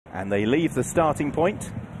And they leave the starting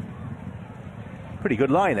point. Pretty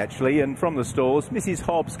good line, actually, and from the stalls, Mrs.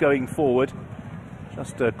 Hobbs going forward,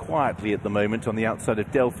 just quietly at the moment on the outside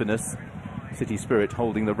of Delphinus. City Spirit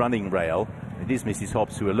holding the running rail. It is Mrs.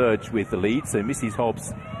 Hobbs who emerged with the lead, so Mrs.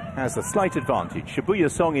 Hobbs has a slight advantage.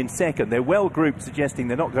 Shibuya Song in second. They're well grouped, suggesting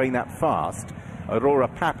they're not going that fast. Aurora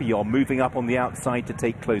Papillon moving up on the outside to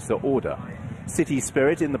take closer order. City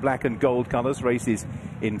Spirit in the black and gold colours races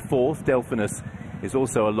in fourth. Delphinus is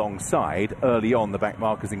also alongside. Early on, the back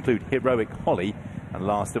markers include Heroic Holly, and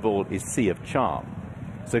last of all is Sea of Charm.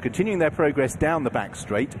 So continuing their progress down the back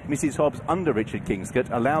straight, Mrs. Hobbs under Richard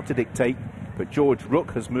Kingscote, allowed to dictate, but George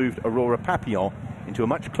Rook has moved Aurora Papillon into a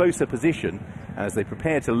much closer position. As they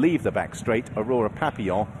prepare to leave the back straight, Aurora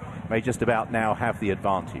Papillon may just about now have the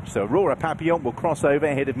advantage. So Aurora Papillon will cross over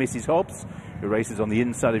ahead of Mrs. Hobbs, who races on the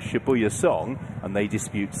inside of Shibuya Song, and they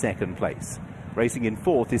dispute second place. Racing in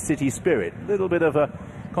fourth is City Spirit. A little bit of a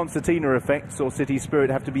concertina effect, saw City Spirit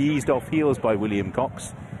have to be eased off heels by William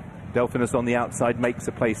Cox. Delphinus on the outside makes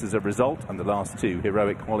a place as a result, and the last two,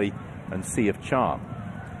 Heroic Holly and Sea of Charm.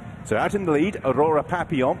 So out in the lead, Aurora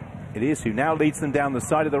Papillon. It is who now leads them down the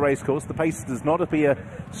side of the racecourse. The pace does not appear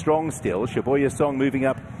strong still. Shibuya Song moving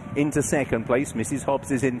up into second place. Mrs. Hobbs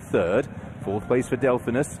is in third. Fourth place for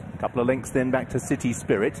Delphinus. A couple of lengths then back to City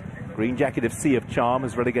Spirit. Green jacket of Sea of Charm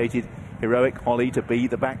has relegated Heroic Holly to be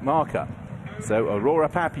the back marker. So Aurora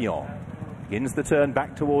Papillon begins the turn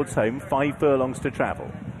back towards home. 5 furlongs to travel.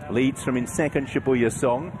 Leads from in second Shibuya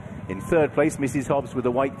Song. In third place, Mrs. Hobbs with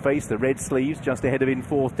the white face, the red sleeves, just ahead of in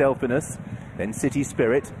fourth Delphinus. Then City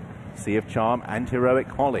Spirit, Sea of Charm and Heroic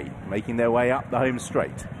Holly making their way up the home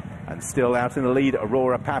straight. And still out in the lead,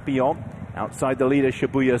 Aurora Papillon. Outside the leader,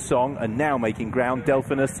 Shibuya Song, and now making ground,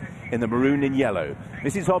 Delphinus in the maroon and yellow.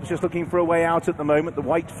 Mrs. Hobbs just looking for a way out at the moment. The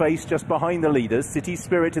white face just behind the leaders. City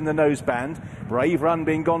Spirit in the noseband. Brave Run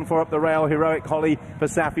being gone for up the rail. Heroic Holly for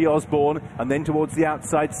Safi Osborne. And then towards the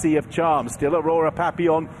outside, Sea of Charm. Still Aurora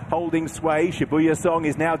Papillon holding sway. Shibuya Song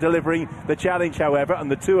is now delivering the challenge, however, and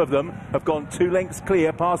the two of them have gone 2 lengths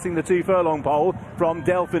clear, passing the 2 furlong pole from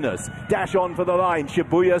Delphinus. Dash on for the line.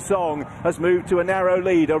 Shibuya Song has moved to a narrow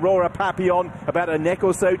lead. Aurora Papillon about a neck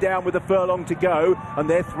or so down with a furlong to go, and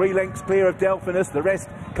they're 3 lengths clear of Delphinus. The rest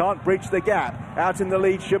can't bridge the gap. Out in the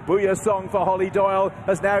lead, Shibuya Song for Holly Doyle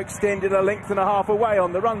has now extended a length and a half away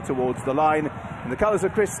on the run towards the line. In the colours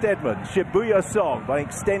of Chris Steadman, Shibuya Song, by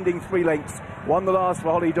extending 3 lengths, won the last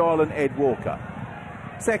for Holly Doyle and Ed Walker.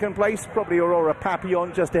 Second place, probably Aurora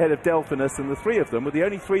Papillon, just ahead of Delphinus, and the 3 of them were the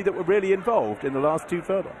only 3 that were really involved in the last 2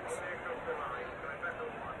 furlongs.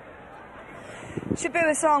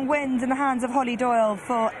 Shibuya Song wins in the hands of Holly Doyle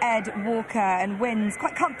for Ed Walker, and wins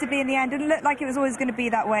quite comfortably in the end. It looked like it was always going to be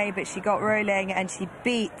that way, but she got rolling and she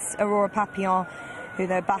beats Aurora Papillon, who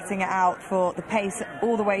they're batting it out for the pace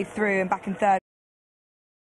all the way through and back in third.